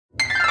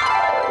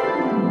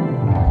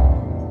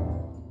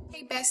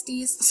Hey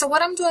besties, so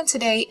what I'm doing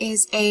today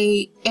is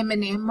a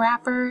M&M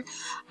wrapper.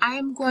 I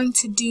am going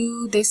to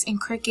do this in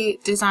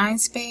Cricut Design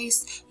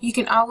Space. You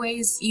can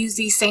always use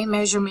these same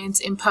measurements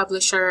in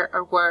Publisher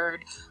or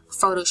Word,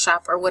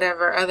 Photoshop, or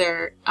whatever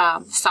other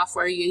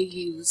software you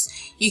use.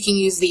 You can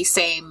use these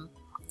same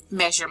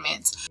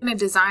measurements. I'm going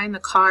to design the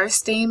Cars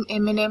theme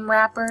M&M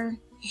wrapper.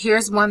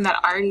 Here's one that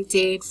I already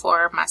did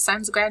for my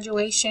son's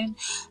graduation,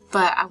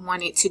 but I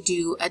wanted to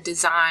do a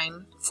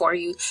design for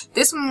you.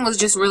 This one was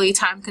just really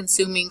time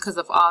consuming because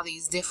of all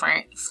these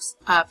different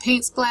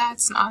paint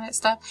splats and all that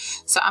stuff.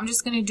 So I'm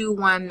just going to do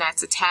one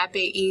that's a tad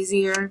bit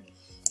easier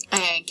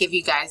and give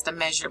you guys the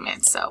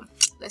measurements. So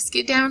let's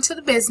get down to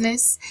the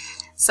business.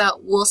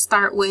 So we'll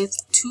start with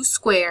 2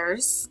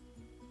 squares.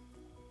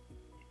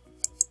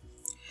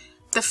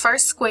 The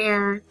first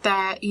square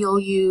that you'll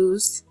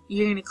use,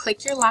 you're going to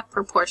click your lock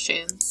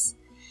proportions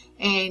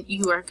and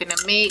you are going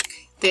to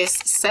make this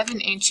 7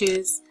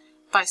 inches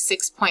by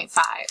 6.5.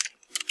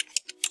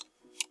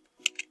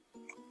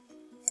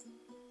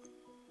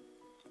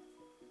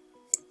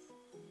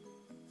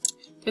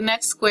 The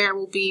next square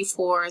will be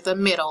for the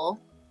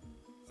middle,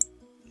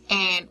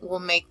 and we'll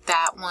make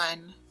that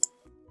one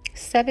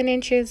 7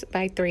 inches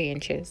by 3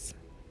 inches.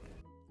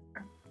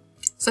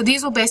 So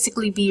these will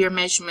basically be your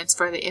measurements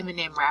for the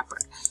M&M wrapper.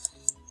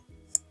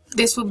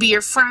 This will be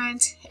your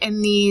front,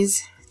 and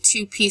these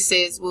 2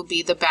 pieces will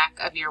be the back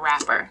of your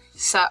wrapper.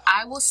 So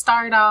I will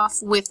start off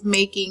with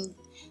making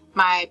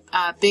my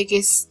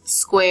biggest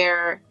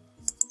square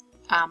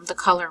the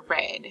color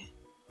red.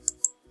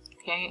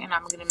 Okay, and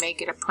I'm going to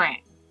make it a print.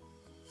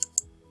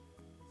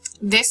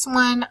 This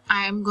one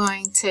I'm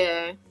going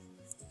to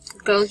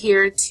go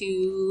here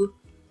to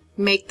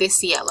make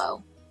this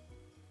yellow.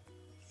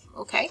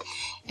 Okay,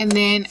 and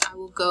then I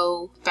will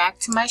go back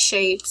to my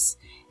shapes,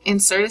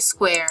 insert a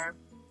square,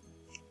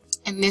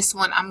 and this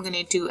one I'm going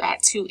to do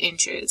at 2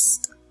 inches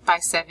by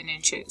 7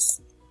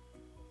 inches.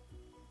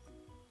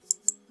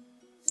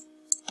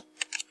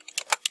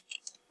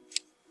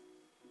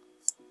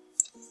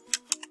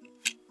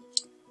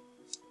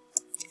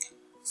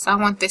 So I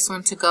want this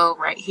one to go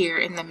right here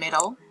in the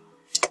middle,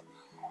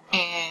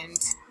 and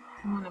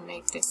I'm going to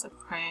make this a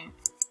print.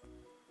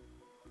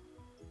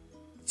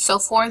 So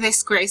for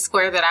this gray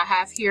square that I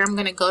have here, I'm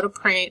going to go to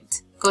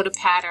print, go to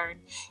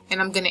pattern,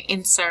 and I'm going to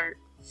insert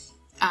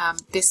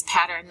this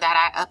pattern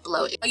that I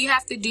uploaded. All you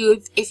have to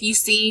do if you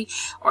see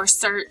or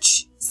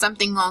search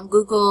something on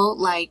Google,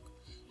 like,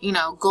 you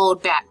know,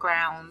 gold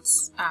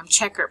backgrounds,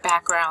 checkered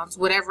backgrounds,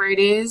 whatever it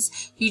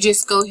is, you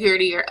just go here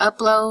to your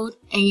upload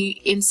and you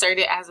insert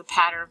it as a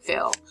pattern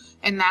fill,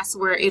 and that's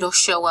where it'll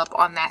show up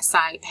on that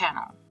side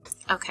panel.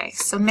 Okay,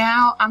 so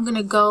now I'm going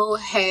to go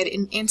ahead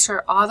and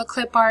enter all the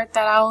clip art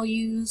that I'll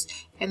use,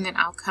 and then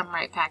I'll come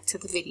right back to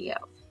the video.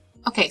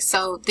 Okay,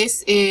 so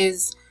this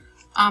is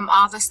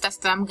all the stuff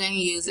that I'm going to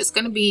use. It's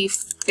going to be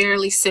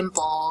fairly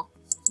simple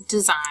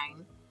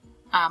design,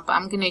 but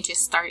I'm going to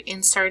just start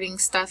inserting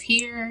stuff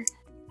here.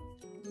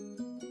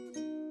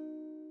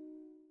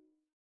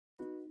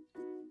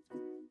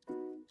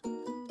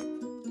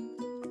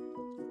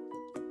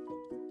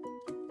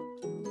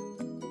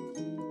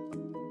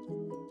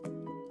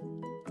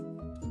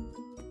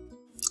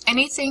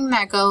 Anything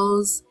that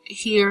goes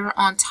here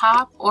on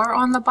top or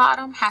on the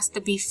bottom has to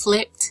be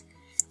flipped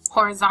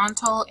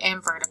horizontal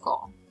and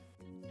vertical.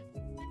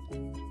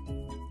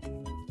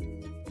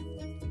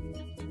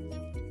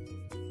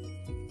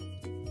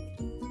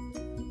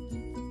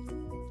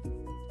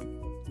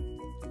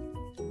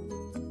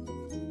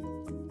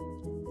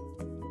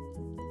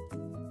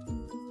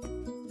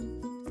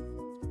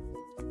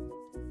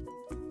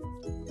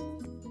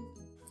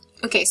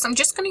 Okay, so I'm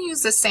just going to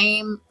use the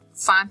same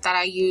font that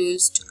I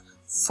used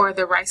for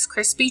the Rice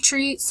Krispie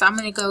treat. So I'm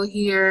going to go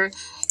here.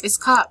 It's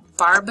called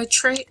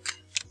Barbatrick.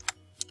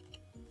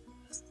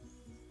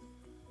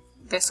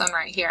 This one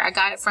right here. I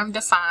got it from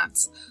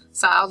DeFonts,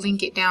 so I'll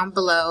link it down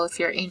below if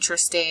you're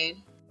interested.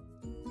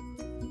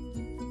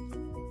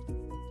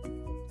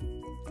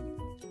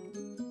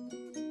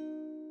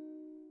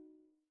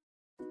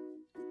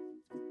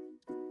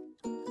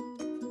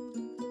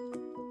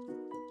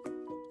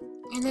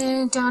 And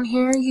then down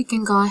here you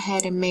can go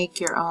ahead and make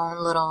your own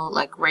little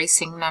like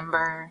racing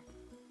number,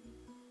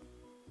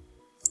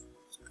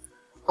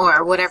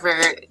 or whatever.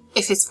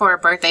 If it's for a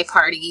birthday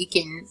party, you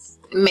can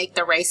make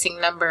the racing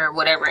number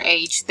whatever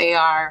age they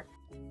are.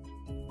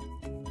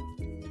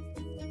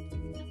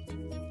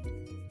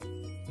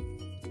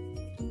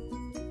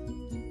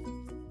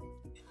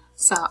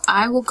 So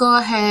I will go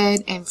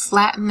ahead and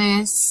flatten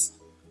this.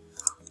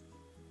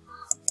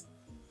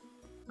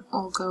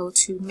 I'll go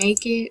to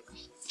make it,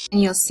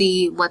 and you'll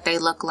see what they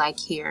look like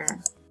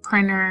here.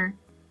 Printer,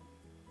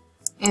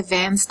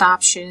 advanced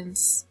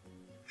options.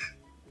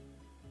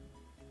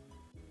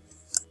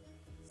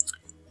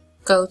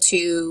 Go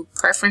to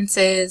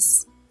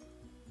preferences,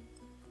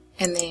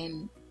 and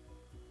then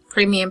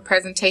premium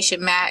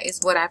presentation matte is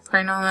what I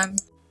print on,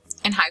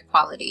 and high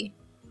quality.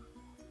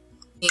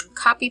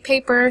 Copy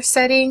paper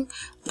setting,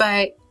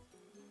 but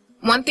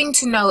one thing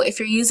to know, if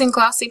you're using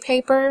glossy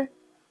paper,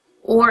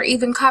 or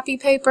even copy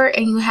paper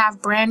and you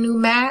have brand new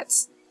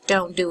mats,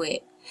 don't do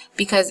it,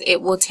 because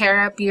it will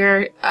tear up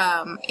your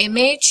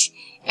image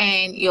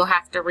and you'll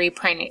have to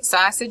reprint it. So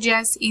I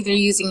suggest either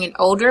using an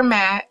older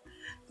mat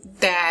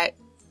that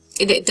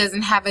it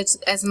doesn't have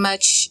as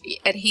much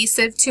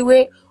adhesive to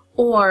it,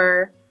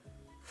 or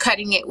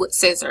cutting it with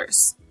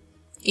scissors.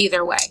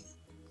 Either way.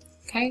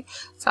 Okay,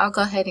 so I'll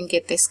go ahead and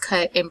get this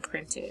cut and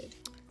printed.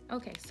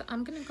 Okay, so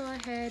I'm gonna go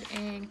ahead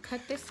and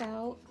cut this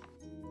out.